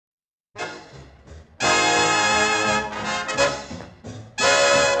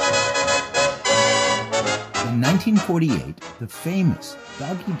1948, the famous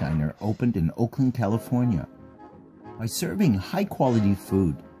Doggie Diner opened in Oakland, California. By serving high-quality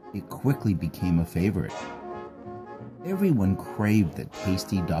food, it quickly became a favorite. Everyone craved the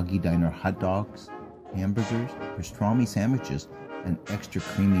tasty Doggie Diner hot dogs, hamburgers, pastrami sandwiches, and extra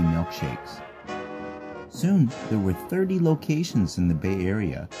creamy milkshakes. Soon, there were 30 locations in the Bay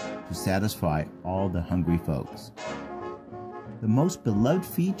Area to satisfy all the hungry folks. The most beloved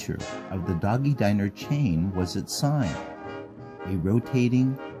feature of the Doggie Diner chain was its sign, a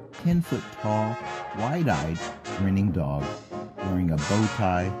rotating, 10-foot tall, wide-eyed, grinning dog wearing a bow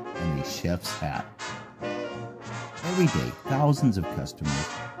tie and a chef's hat. Every day, thousands of customers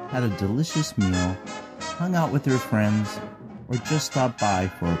had a delicious meal, hung out with their friends, or just stopped by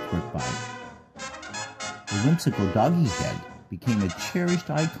for a quick bite. The whimsical Doggie Head became a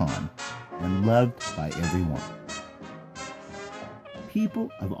cherished icon and loved by everyone.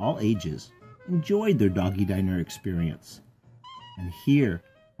 People of all ages enjoyed their Doggie Diner experience, and here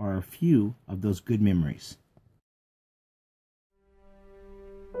are a few of those good memories.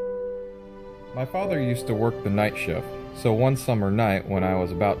 My father used to work the night shift, so one summer night when I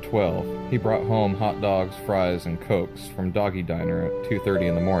was about 12, he brought home hot dogs, fries, and Cokes from Doggie Diner at 2:30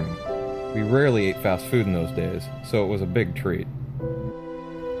 in the morning. We rarely ate fast food in those days, so it was a big treat.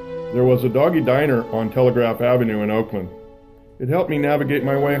 There was a Doggie Diner on Telegraph Avenue in Oakland. It helped me navigate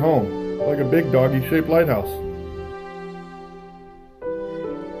my way home, like a big doggy-shaped lighthouse.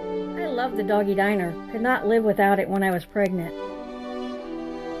 I love the Doggie Diner. Could not live without it when I was pregnant.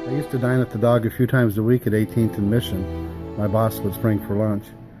 I used to dine at the Dog a few times a week at 18th and Mission. My boss would spring for lunch.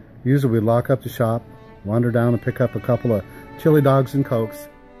 Usually we'd lock up the shop, wander down and pick up a couple of chili dogs and Cokes.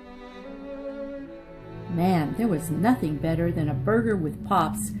 Man, there was nothing better than a burger with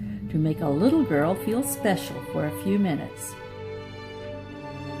Pops to make a little girl feel special for a few minutes.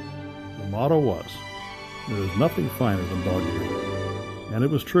 The motto was, there is nothing finer than Doggie Head. And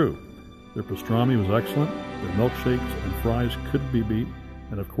it was true. Their pastrami was excellent, their milkshakes and fries couldn't be beat,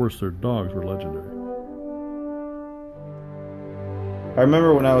 and of course their dogs were legendary. I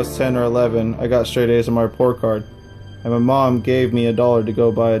remember when I was 10 or 11, I got straight A's on my report card, and my mom gave me $1 to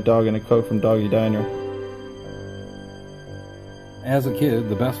go buy a dog and a Coke from Doggie Diner. As a kid,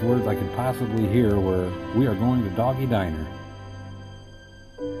 the best words I could possibly hear were, "We are going to Doggie Diner."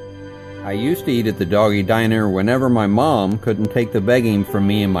 I used to eat at the Doggie Diner whenever my mom couldn't take the begging from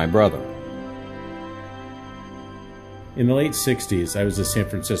me and my brother. In the late 60s, I was a San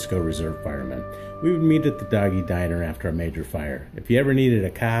Francisco Reserve fireman. We would meet at the Doggie Diner after a major fire. If you ever needed a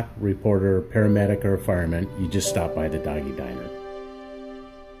cop, reporter, paramedic, or a fireman, you just stop by the Doggie Diner.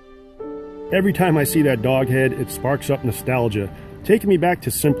 Every time I see that dog head, it sparks up nostalgia, taking me back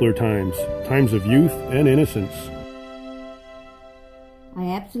to simpler times, times of youth and innocence. I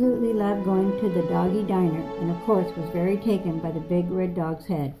absolutely loved going to the Doggie Diner, and of course was very taken by the big red dog's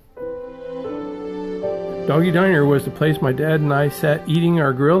head. Doggie Diner was the place my dad and I sat eating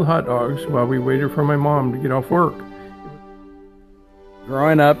our grilled hot dogs while we waited for my mom to get off work.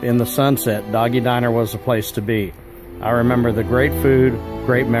 Growing up in the Sunset, Doggie Diner was the place to be. I remember the great food,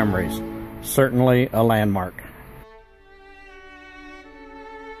 great memories. Certainly a landmark.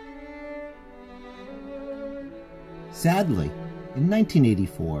 Sadly, in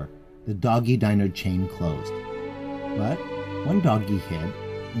 1984, the Doggie Diner chain closed. But one Doggie Head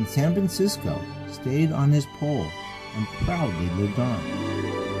in San Francisco stayed on his pole and proudly lived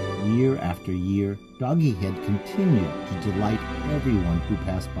on. Year after year, Doggie Head continued to delight everyone who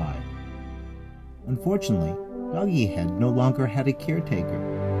passed by. Unfortunately, Doggie Head no longer had a caretaker,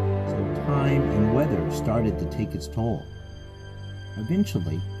 so time and weather started to take its toll.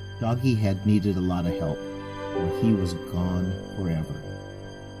 Eventually, Doggie Head needed a lot of help, or he was gone forever.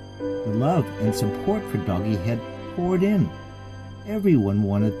 The love and support for Doggie Head poured in. Everyone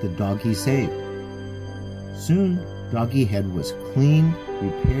wanted the dog he saved. Soon, Doggie Head was cleaned,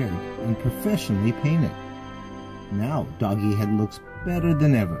 repaired, and professionally painted. Now, Doggie Head looks better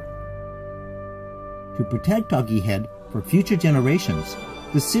than ever. To protect Doggie Head for future generations,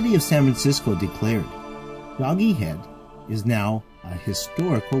 the city of San Francisco declared Doggie Head is now a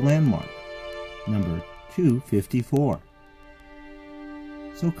historical landmark, number 254.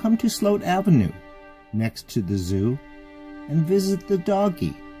 So come to Sloat Avenue, next to the zoo, and visit the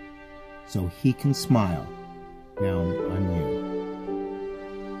doggie so he can smile down on you.